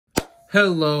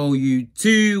Hello,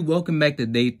 YouTube. Welcome back to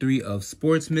day 3 of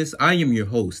Sportsmas. I am your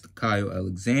host, Kyle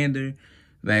Alexander,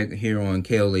 back here on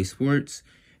KLA Sports,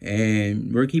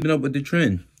 and we're keeping up with the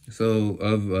trend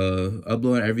of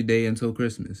uploading every day until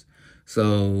Christmas.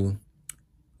 So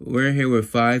we're here with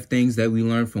 5 things that we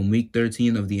learned from week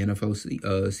 13 of the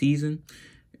NFL season,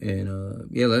 and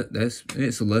yeah, that's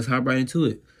it. So let's hop right into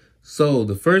it. So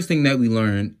the first thing that we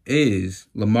learned is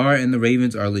Lamar and the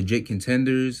Ravens are legit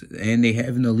contenders, and they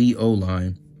have an elite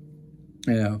O-line.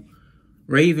 Now,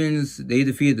 Ravens, they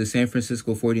defeated the San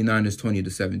Francisco 49ers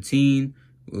 20-17.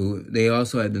 They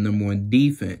also had the #1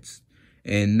 defense.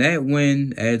 And that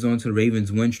win adds on to the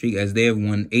Ravens' win streak as they have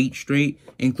won 8 straight,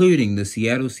 including the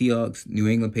Seattle Seahawks, New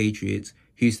England Patriots,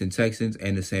 Houston Texans,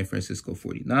 and the San Francisco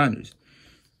 49ers.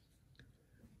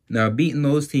 Now, beating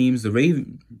those teams, the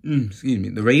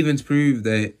Ravens proved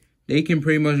that they can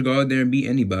pretty much go out there and beat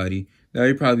anybody. Now,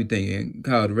 you're probably thinking,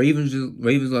 Kyle, the Ravens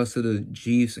lost to the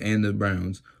Chiefs and the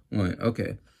Browns.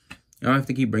 Okay. I don't have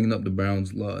to keep bringing up the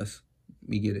Browns' loss.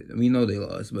 We get it. We know they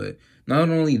lost. But not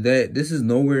only that, this is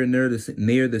nowhere near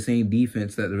the same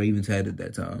defense that the Ravens had at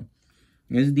that time.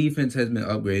 This defense has been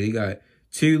upgraded. They got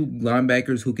 2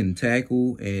 linebackers who can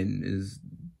tackle and is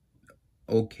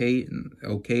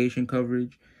okay-ish in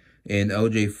coverage, and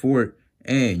LJ Fort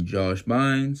and Josh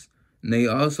Bynes. And they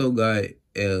also got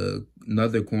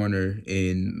another corner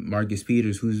in Marcus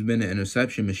Peters, who's been an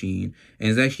interception machine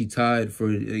and is actually tied for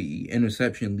the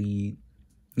interception lead.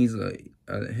 He's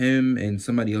him and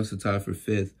somebody else are tied for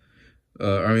 5th.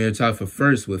 They're tied for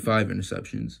 1st with 5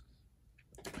 interceptions.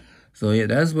 So yeah,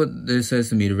 that's what this says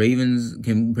to me. The Ravens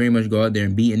can pretty much go out there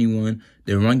and beat anyone.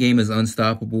 Their run game is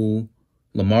unstoppable.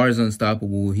 Lamar is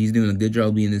unstoppable. He's doing a good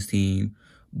job beating this team.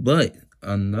 But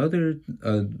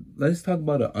let's talk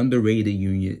about an underrated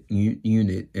unit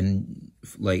in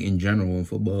general in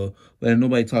football, but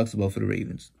nobody talks about for the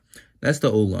Ravens. That's the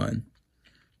O-line.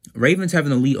 Ravens have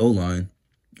an elite O-line,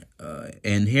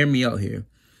 and hear me out here.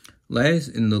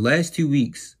 In the last 2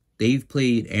 weeks, they've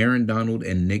played Aaron Donald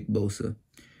and Nick Bosa.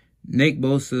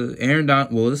 Let's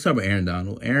talk about Aaron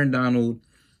Donald. Aaron Donald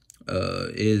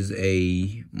is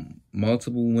a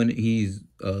multiple winner.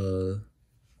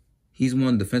 He's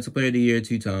won Defensive Player of the Year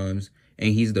 2 times,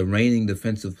 and he's the reigning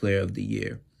Defensive Player of the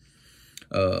Year.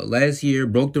 Last year,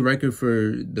 broke the record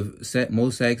for the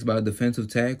most sacks by a defensive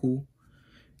tackle.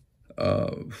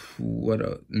 Aaron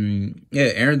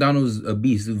Donald's a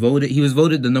beast. He was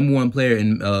voted the #1 player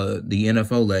in the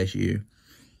NFL last year.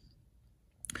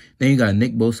 Then you got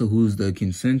Nick Bosa, who's the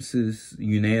consensus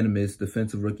unanimous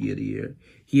Defensive Rookie of the Year.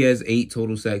 He has 8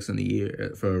 total sacks in the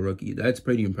year for a rookie. That's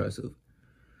pretty impressive.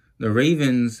 The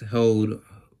Ravens held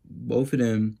both of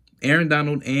them, Aaron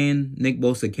Donald and Nick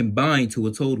Bosa, combined to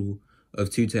a total of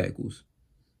 2 tackles.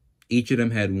 Each of them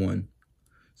had 1.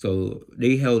 So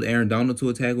they held Aaron Donald to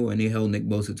a tackle and they held Nick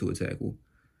Bosa to a tackle.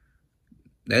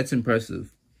 That's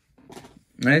impressive.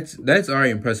 That's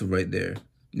already impressive right there.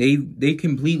 They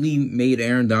completely made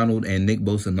Aaron Donald and Nick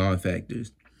Bosa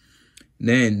non-factors.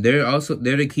 Then they're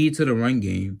the key to the run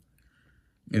game.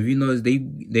 If you notice,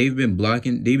 they've been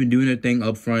blocking, they've been doing their thing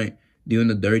up front, doing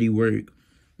the dirty work.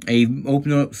 And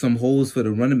opened up some holes for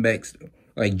the running backs,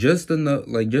 just enough,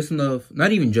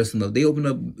 not even just enough. They opened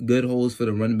up good holes for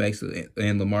the running backs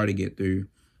and Lamar to get through.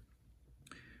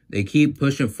 They keep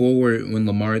pushing forward when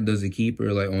Lamar does a keeper,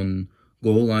 on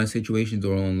goal line situations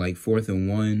or on 4th and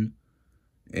 1.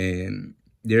 And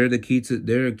they're a key to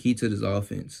this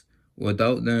offense.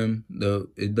 Without them,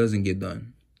 it doesn't get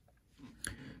done.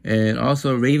 And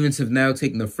also, Ravens have now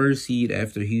taken the 1st seed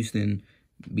after Houston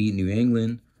beat New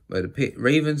England. But the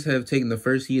Ravens have taken the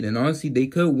 1st seed, and honestly, they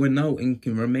could win out and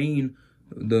can remain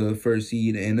the 1st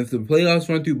seed. And if the playoffs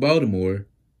run through Baltimore,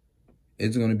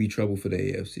 it's going to be trouble for the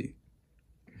AFC.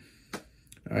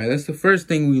 All right, that's the first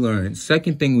thing we learned.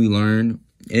 Second thing we learned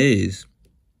is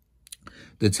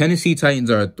the Tennessee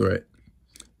Titans are a threat.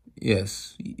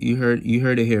 Yes, you heard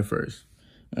it here first.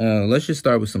 Let's just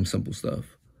start with some simple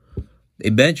stuff. They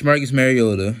benched Marcus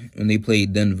Mariota when they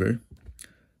played Denver.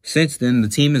 Since then, the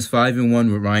team is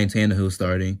 5-1 with Ryan Tannehill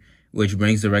starting, which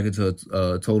brings the record to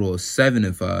a total of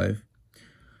 7-5.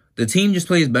 The team just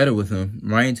plays better with him.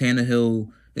 Ryan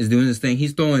Tannehill is doing his thing.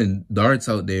 He's throwing darts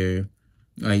out there,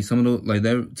 some of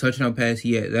that touchdown pass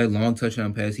he had, that long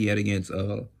touchdown pass he had against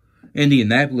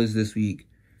Indianapolis this week.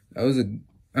 That was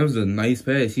a nice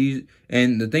pass.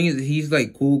 And the thing is, he's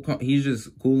cool. He's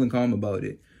just cool and calm about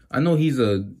it. I know he's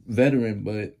a veteran,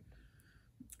 but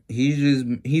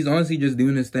he's honestly just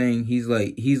doing his thing. He's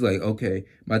like, okay,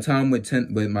 my time with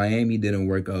Miami didn't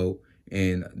work out,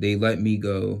 and they let me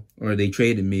go, or they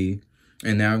traded me,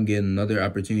 and now I'm getting another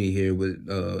opportunity here with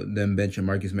them benching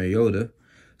Marcus Mariota.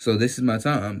 So this is my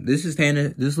time. This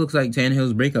looks like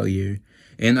Tannehill's breakout year.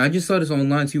 And I just saw this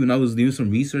online too when I was doing some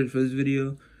research for this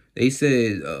video. They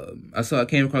said, I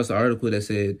came across an article that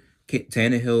said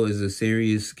Tannehill is a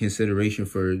serious consideration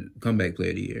for comeback player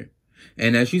of the year.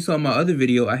 And as you saw in my other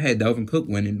video, I had Dalvin Cook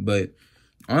winning, but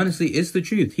honestly, it's the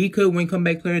truth. He could win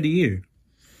comeback player of the year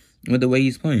with the way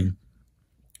he's playing.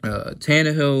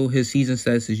 Tannehill, his season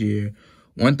stats this year,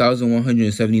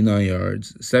 1,179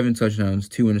 yards, 7 touchdowns,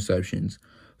 2 interceptions,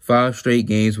 5 straight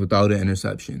games without an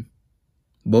interception.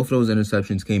 Both of those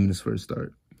interceptions came in his first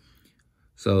start.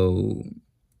 So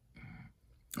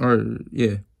Tannehill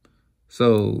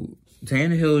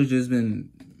has just been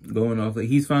going off. Like,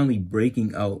 he's finally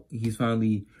breaking out. He's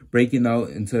finally breaking out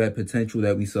into that potential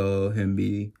that we saw him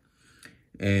be.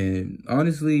 And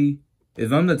honestly,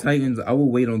 if I'm the Titans, I will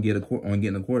wait on getting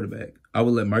a quarterback. I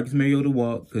would let Marcus Mariota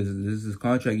walk because this is his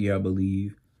contract year, I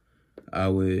believe. I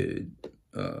would,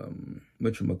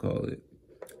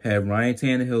 have Ryan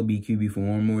Tannehill be QB for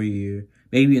one more year.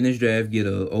 Maybe in this draft, get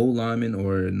a old lineman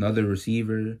or another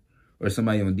receiver or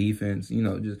somebody on defense. You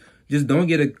know, just don't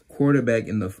get a quarterback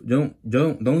in the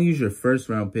don't use your first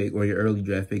round pick or your early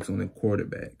draft picks on a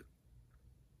quarterback.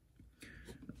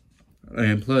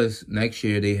 And plus, next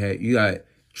year you got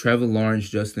Trevor Lawrence,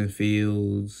 Justin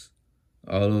Fields,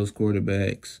 all those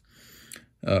quarterbacks.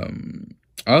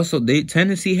 Also,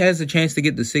 Tennessee has a chance to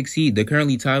get the 6th seed. They're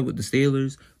currently tied with the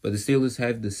Steelers, but the Steelers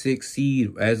have the 6th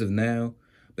seed as of now.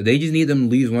 But they just need them to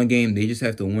lose one game. They just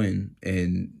have to win,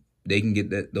 and they can get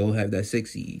that. They'll have that 6th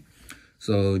seed.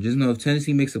 So just know if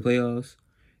Tennessee makes the playoffs,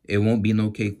 it won't be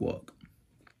no cakewalk.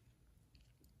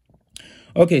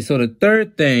 Okay, so the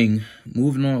third thing,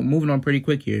 moving on pretty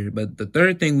quick here, but the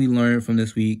third thing we learned from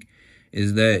this week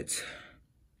is that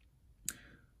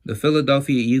the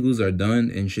Philadelphia Eagles are done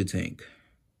and should tank.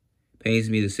 Pains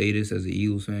me to say this as an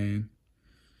Eagles fan,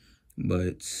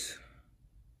 but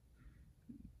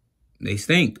they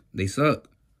stink. They suck.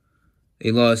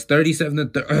 They lost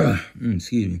 37 to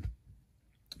excuse me.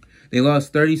 They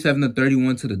lost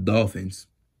 37-31 to the Dolphins,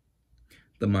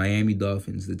 the Miami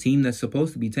Dolphins, the team that's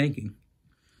supposed to be tanking.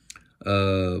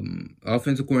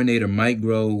 Offensive coordinator Mike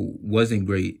Groh wasn't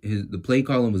great. The play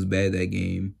calling was bad that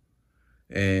game.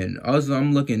 And also,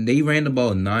 I'm looking, they ran the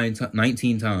ball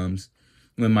 19 times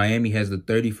when Miami has the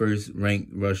 31st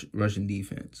ranked rushing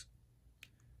defense.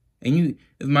 And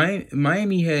if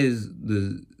Miami has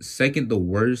the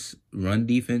worst run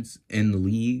defense in the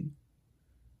league,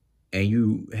 and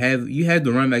you have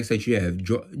the run backs that you have,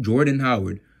 Jordan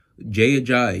Howard, Jay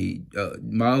Ajayi,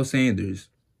 Miles Sanders,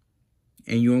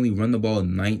 and you only run the ball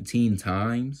 19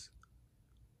 times,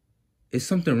 it's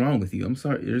something wrong with you. I'm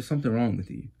sorry, there's something wrong with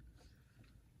you.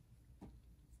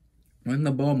 Run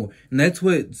the ball more. And that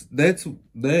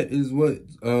is what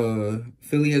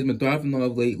Philly has been thriving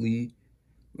off lately.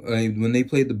 When they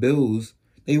played the Bills,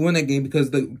 they won that game because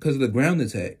of the ground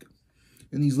attack.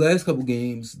 In these last couple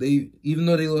games, even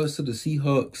though they lost to the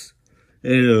Seahawks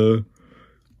and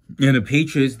the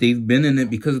Patriots, they've been in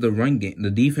it because of the run game, the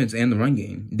defense and the run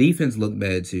game. Defense looked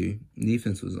bad too.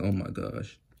 Defense was, oh my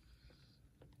gosh.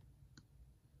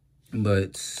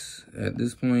 But at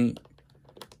this point,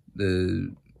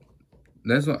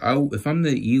 that's what if I'm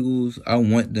the Eagles, I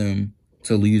want them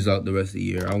to lose out the rest of the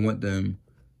year. I want them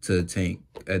to tank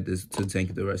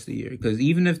the rest of the year. Because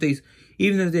even if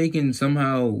they can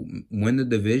somehow win the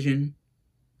division,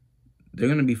 they're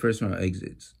gonna be first round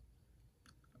exits.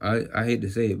 I hate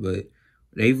to say it, but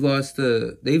they've lost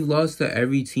to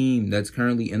every team that's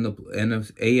currently in the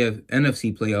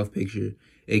NFC playoff picture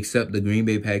except the Green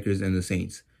Bay Packers and the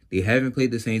Saints. They haven't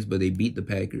played the Saints, but they beat the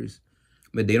Packers.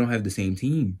 But they don't have the same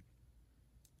team.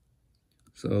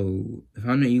 So if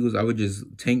I'm the Eagles, I would just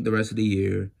tank the rest of the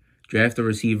year, draft a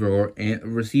receiver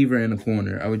and a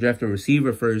corner. I would draft a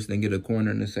receiver first, then get a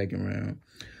corner in the second round.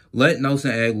 Let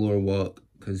Nelson Aguilar walk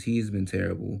because he's been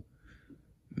terrible.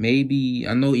 Maybe,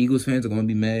 I know Eagles fans are going to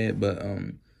be mad, but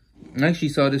I actually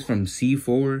saw this from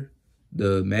C4,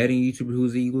 the Madden YouTuber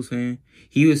who's an Eagles fan.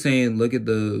 He was saying, look at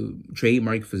the trade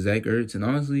market for Zach Ertz, and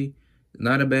honestly,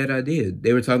 not a bad idea.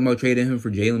 They were talking about trading him for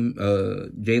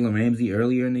Jalen Ramsey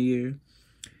earlier in the year.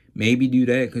 Maybe do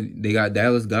that because they got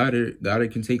Dallas Goedert.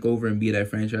 Goedert can take over and be that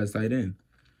franchise tight end.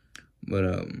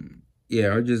 But, yeah,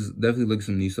 I'll just definitely look at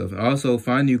some new stuff. And also,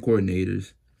 find new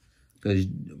coordinators. Because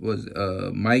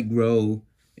Mike Groh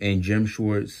and Jim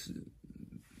Schwartz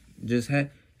just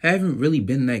haven't really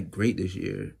been that great this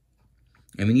year.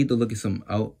 And we need to look at some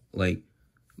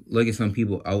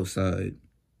people outside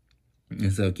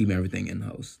instead of keeping everything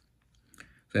in-house.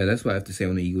 So that's what I have to say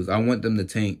on the Eagles. I want them to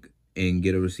tank and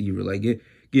get a receiver. Like,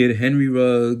 get Henry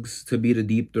Ruggs to be the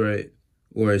deep threat,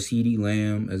 or a CD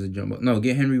Lamb as a jumbo. No,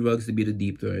 get Henry Ruggs to be the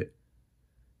deep threat.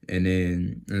 And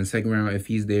then in the second round, if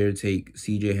he's there, take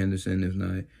C.J. Henderson. If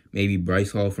not, maybe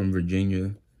Bryce Hall from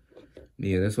Virginia.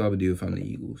 Yeah, that's what I would do if I'm the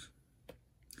Eagles.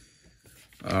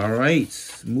 All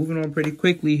right, moving on pretty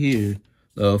quickly here.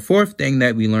 The fourth thing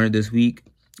that we learned this week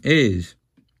is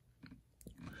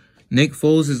Nick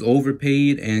Foles is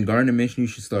overpaid and Gardner Minshew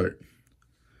should start.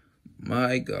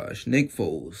 My gosh, Nick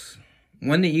Foles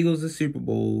won the Eagles the Super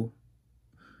Bowl,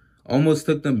 almost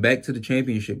took them back to the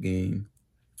championship game,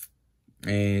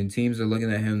 and teams are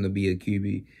looking at him to be a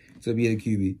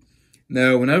QB.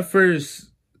 Now, when I first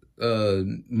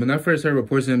heard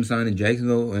reports of him signing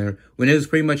Jacksonville, or when it was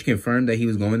pretty much confirmed that he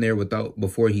was going there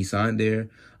before he signed there,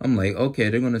 I'm like, okay,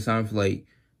 they're going to sign for like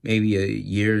maybe a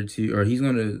year or two, or he's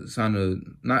going to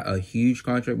sign not a huge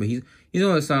contract, but he's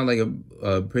going to sign like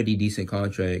a pretty decent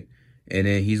contract, and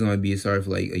then he's going to be a starter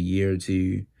for like a year or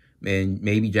two. Man,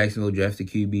 maybe Jacksonville draft a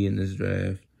QB in this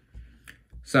draft.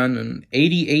 Signed him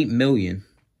 $88 million.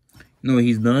 You know what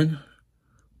he's done?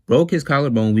 Broke his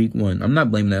collarbone week 1. I'm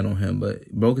not blaming that on him,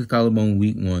 but broke his collarbone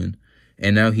week 1.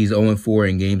 And now he's 0-4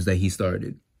 in games that he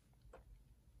started.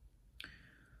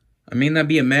 I may not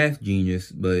be a math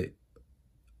genius, but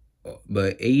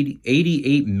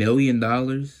 $88 million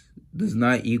does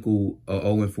not equal a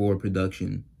 0-4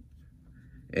 production.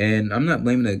 And I'm not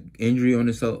blaming the injury on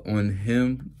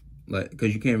him, like,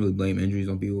 because you can't really blame injuries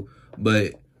on people.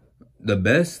 But the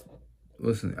best,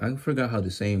 listen, I forgot how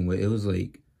the saying went. It was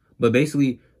like, but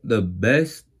basically the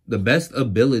best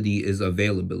ability is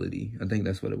availability. I think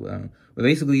that's what it was. But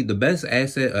basically, the best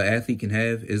asset an athlete can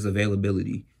have is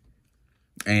availability.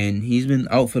 And he's been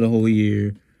out for the whole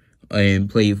year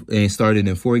and started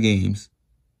in 4 games.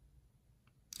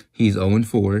 He's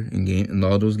 0-4 in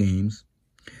all those games.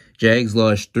 Jags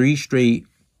lost 3 straight.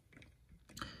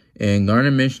 And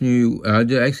Gardner Minshew,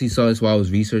 I actually saw this while I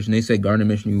was researching. They said Gardner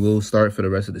Minshew will start for the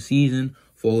rest of the season.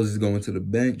 Foles is going to the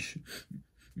bench.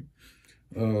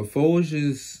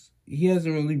 Foles he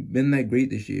hasn't really been that great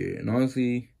this year. And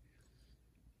honestly,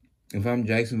 if I'm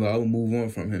Jacksonville, I would move on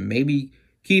from him. Maybe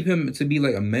keep him to be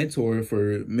like a mentor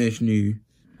for Minshew.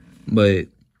 But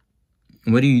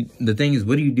the thing is,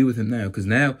 what do you do with him now? Because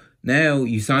now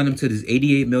you signed him to this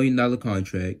 $88 million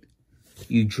contract.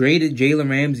 You traded Jalen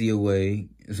Ramsey away.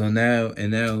 So now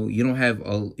you don't have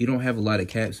a lot of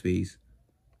cap space.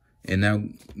 And now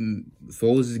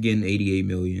Foles is getting $88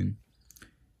 million.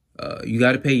 You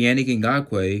got to pay Yannick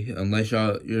Ngakoue unless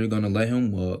you're going to let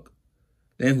him walk.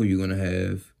 Then who you going to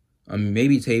have? I mean,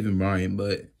 maybe Taven Bryan,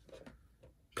 but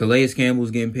Calais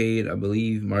Campbell's getting paid. I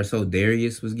believe Marcel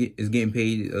Darius is getting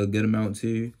paid a good amount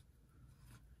too.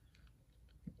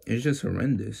 It's just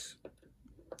horrendous.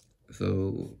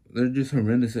 So they're just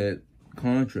horrendous at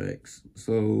contracts.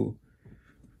 So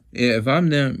yeah, if I'm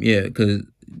them, yeah, because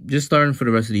just starting for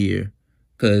the rest of the year,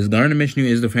 because Gardner Minshew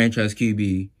is the franchise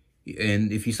QB.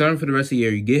 And if you start him for the rest of the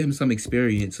year, you get him some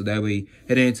experience. So that way,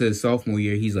 heading into his sophomore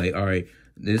year, he's like, all right,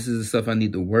 this is the stuff I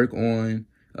need to work on.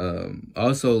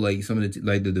 Also, like some of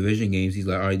the division games, he's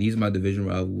like, all right, these are my division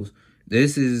rivals.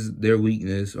 This is their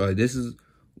weakness, or this is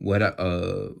what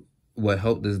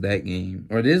helped us that game,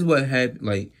 or this is what had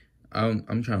like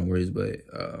I'm trying to words, but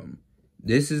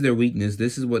this is their weakness.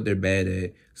 This is what they're bad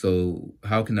at. So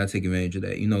how can I take advantage of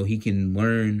that? You know, he can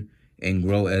learn and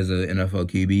grow as an NFL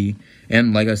QB.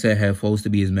 And like I said, have Foles to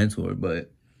be his mentor.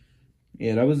 But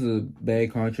yeah, that was a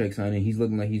bad contract signing. He's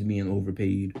looking like he's being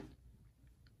overpaid.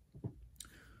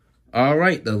 All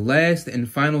right, the last and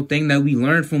final thing that we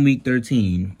learned from Week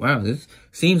 13. Wow, this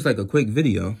seems like a quick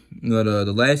video. But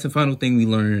the last and final thing we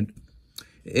learned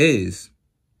is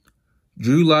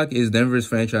Drew Lock is Denver's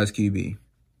franchise QB.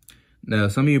 Now,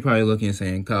 some of you are probably looking and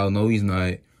saying, Kyle, no, he's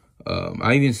not.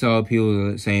 I even saw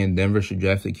people saying Denver should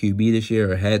draft a QB this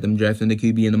year, or had them drafting the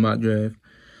QB in the mock draft.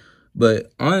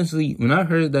 But honestly, when I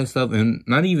heard that stuff, and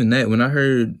not even that, when I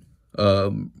heard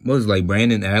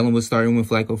Brandon Allen was starting when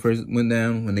Flacco first went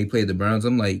down, when they played the Browns,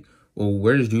 I'm like, well,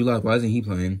 where's Drew Lock? Why isn't he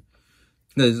playing?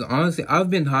 Because honestly, I've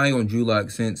been high on Drew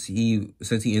Lock since he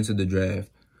entered the draft.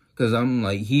 Because I'm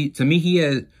like, to me, he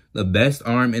had the best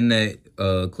arm in that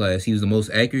class. He was the most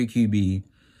accurate QB.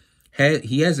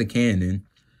 He has a cannon.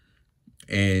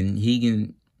 And he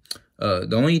can,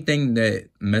 the only thing that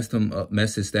messed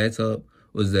his stats up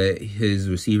was that his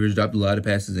receivers dropped a lot of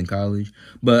passes in college.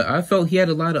 But I felt he had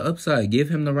a lot of upside. Give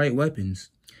him the right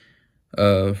weapons.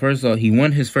 First of all, he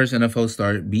won his first NFL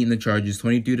start, beating the Chargers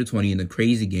 23-20 in a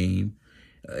crazy game.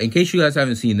 In case you guys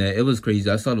haven't seen that, it was crazy.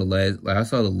 I saw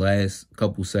the last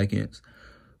couple seconds.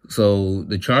 So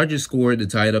the Chargers scored to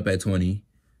tie it up at 20.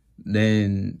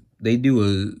 Then they do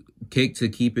a kick to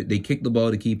keep it. They kick the ball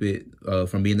to keep it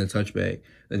from being a touchback.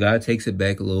 The guy takes it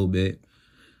back a little bit,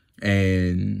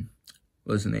 and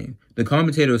what's the name? The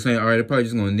commentator was saying, all right, they're probably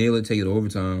just going to nail it, take it to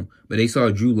overtime. But they saw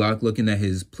Drew Lock looking at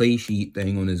his play sheet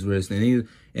thing on his wrist, and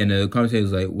the commentator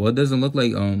was like, well, it doesn't look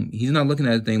like he's not looking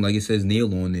at the thing like it says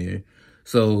nail on there.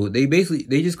 So they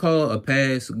just call a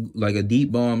pass, like a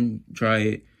deep bomb, try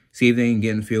it, see if they can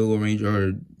get in field goal range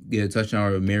or get a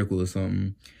touchdown or a miracle or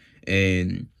something.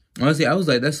 And honestly, I was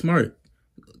like, that's smart.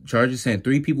 Chargers sent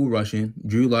 3 people rushing.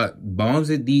 Drew Lock bombs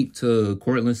it deep to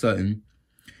Cortland Sutton,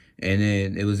 and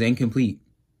then it was incomplete.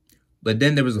 But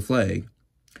then there was a flag.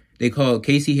 They called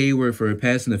Casey Hayward for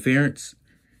pass interference,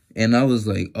 and I was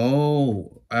like,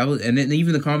 oh, and then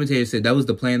even the commentator said that was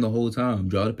the plan the whole time: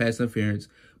 draw the pass interference,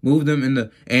 move them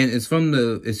and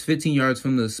it's 15 yards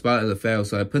from the spot of the foul,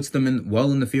 so it puts them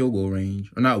in the field goal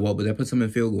range, or not well, but that puts them in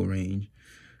field goal range.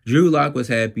 Drew Lock was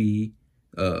happy,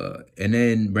 and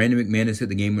then Brandon McManus hit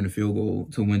the game-winning field goal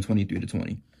to win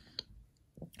 23-20.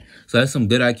 So that's some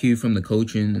good IQ from the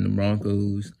coaching and the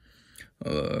Broncos.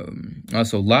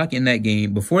 Also, Lock in that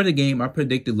game, before the game, I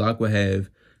predicted Lock would have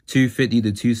 250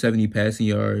 to 270 passing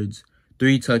yards,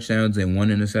 3 touchdowns, and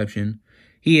 1 interception.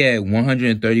 He had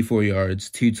 134 yards,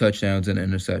 2 touchdowns, and an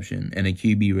interception, and a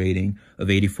QB rating of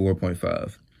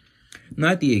 84.5.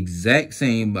 Not the exact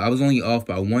same, but I was only off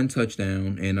by 1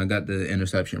 touchdown, and I got the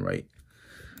interception right.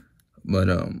 But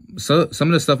so some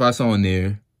of the stuff I saw in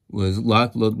there was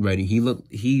Lock looked ready. He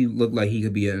looked like he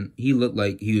looked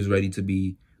like he was ready to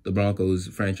be the Broncos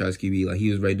franchise QB. Like he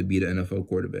was ready to be the NFL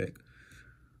quarterback.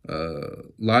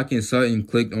 Lock and Sutton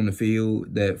clicked on the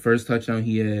field. That first touchdown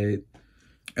he had,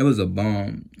 it was a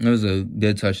bomb. It was a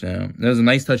good touchdown. It was a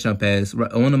nice touchdown pass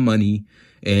on the money.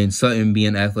 And Sutton,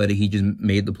 being athletic, he just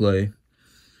made the play.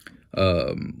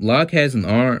 Lock has an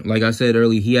arm. Like I said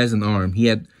earlier, he has an arm. He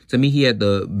had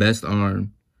the best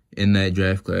arm in that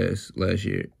draft class last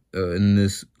year. In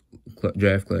this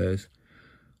draft class,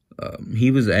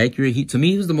 he was accurate. To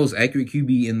me, he was the most accurate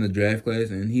QB in the draft class,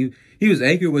 and he was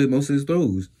accurate with most of his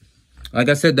throws. Like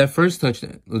I said, that first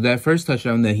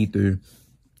touchdown that he threw,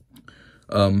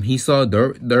 he saw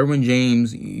Derwin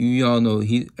James. You all know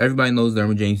everybody knows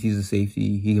Derwin James. He's a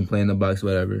safety. He can play in the box,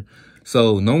 whatever.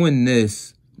 So knowing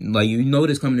this, like you know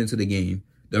this coming into the game,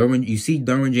 you see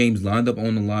Derwin James lined up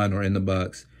on the line or in the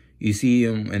box. You see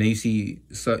him, and then you see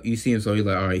him, so you're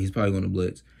like, all right, he's probably going to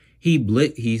blitz. He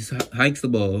hikes the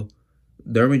ball.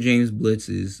 Derwin James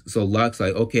blitzes, so Lock's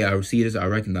like, okay, I see this, I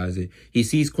recognize it. He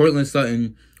sees Cortland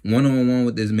Sutton one-on-one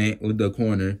with this man, with the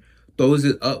corner, throws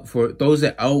it up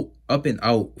and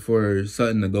out for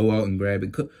Sutton to go out and grab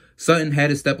it. Sutton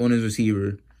had a step on his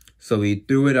receiver, so he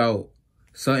threw it out.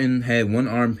 Sutton had one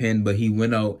arm pinned, but he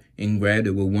went out and grabbed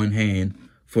it with one hand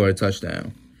for a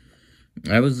touchdown.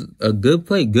 That was a good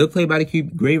play. Good play by the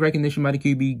QB. Great recognition by the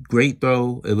QB. Great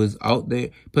throw. It was out there.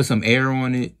 Put some air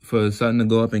on it for Sutton to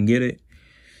go up and get it.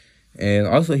 And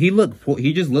also, he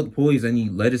just looked poised, and he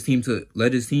led his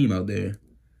team out there.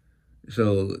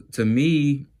 So to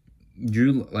me,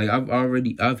 Drew, like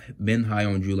I've been high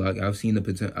on Drew Lock. I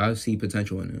see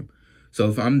potential in him. So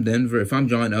if I'm Denver, if I'm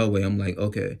John Elway, I'm like,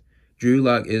 okay, Drew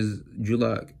Lock.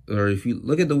 Or if you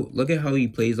look at how he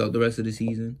plays out the rest of the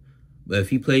season. But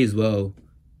if he plays well,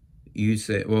 you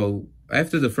say, well,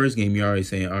 after the first game, you're already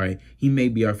saying, all right, he may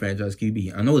be our franchise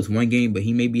QB. I know it's one game, but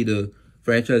he may be the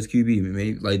franchise QB.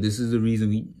 Maybe, like, this is the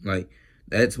reason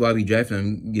that's why we drafted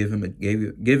him,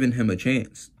 giving him a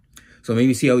chance. So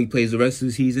maybe see how he plays the rest of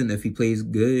the season. If he plays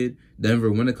good,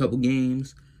 Denver win a couple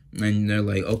games, and they're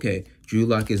like, okay, Drew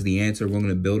Lock is the answer. We're going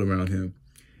to build around him.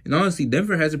 And honestly,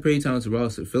 Denver has a pretty talented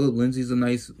roster. Phillip Lindsay's a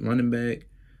nice running back.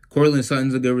 Cortland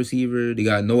Sutton's a good receiver. They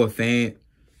got Noah Fant.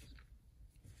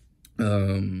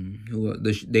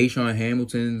 Deshaun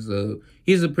Hamilton's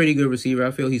he's a pretty good receiver.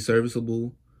 I feel he's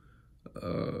serviceable.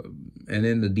 And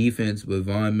then the defense with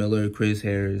Von Miller, Chris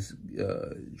Harris.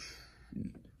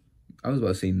 I was about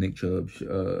to say Nick Chubb.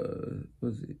 What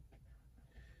was it?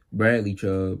 Bradley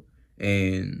Chubb.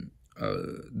 And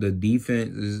the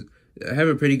defense have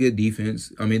a pretty good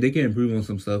defense. I mean, they can improve on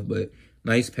some stuff, but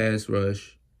nice pass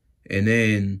rush. And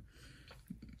then,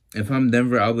 if I'm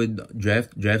Denver, I would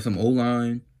draft some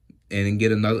O-line and then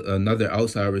get another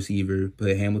outside receiver,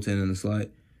 put Hamilton in the slot.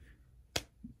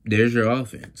 There's your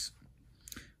offense.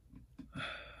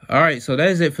 All right, so that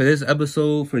is it for this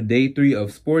episode for day 3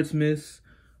 of Sportsmas.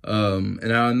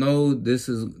 And I know this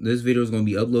video is going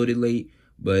to be uploaded late,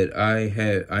 but I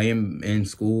am in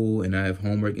school and I have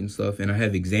homework and stuff, and I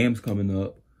have exams coming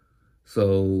up.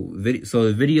 So the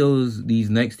videos these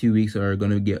next 2 weeks are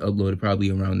going to get uploaded probably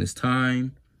around this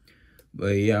time.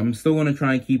 But yeah, I'm still going to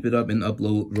try and keep it up and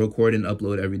record and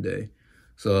upload every day.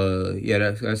 So yeah,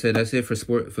 like I said, that's it for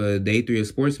day 3 of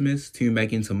Sportsmas. Tune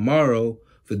back in tomorrow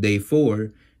for day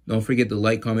 4. Don't forget to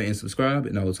like, comment, and subscribe,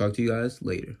 and I will talk to you guys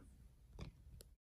later.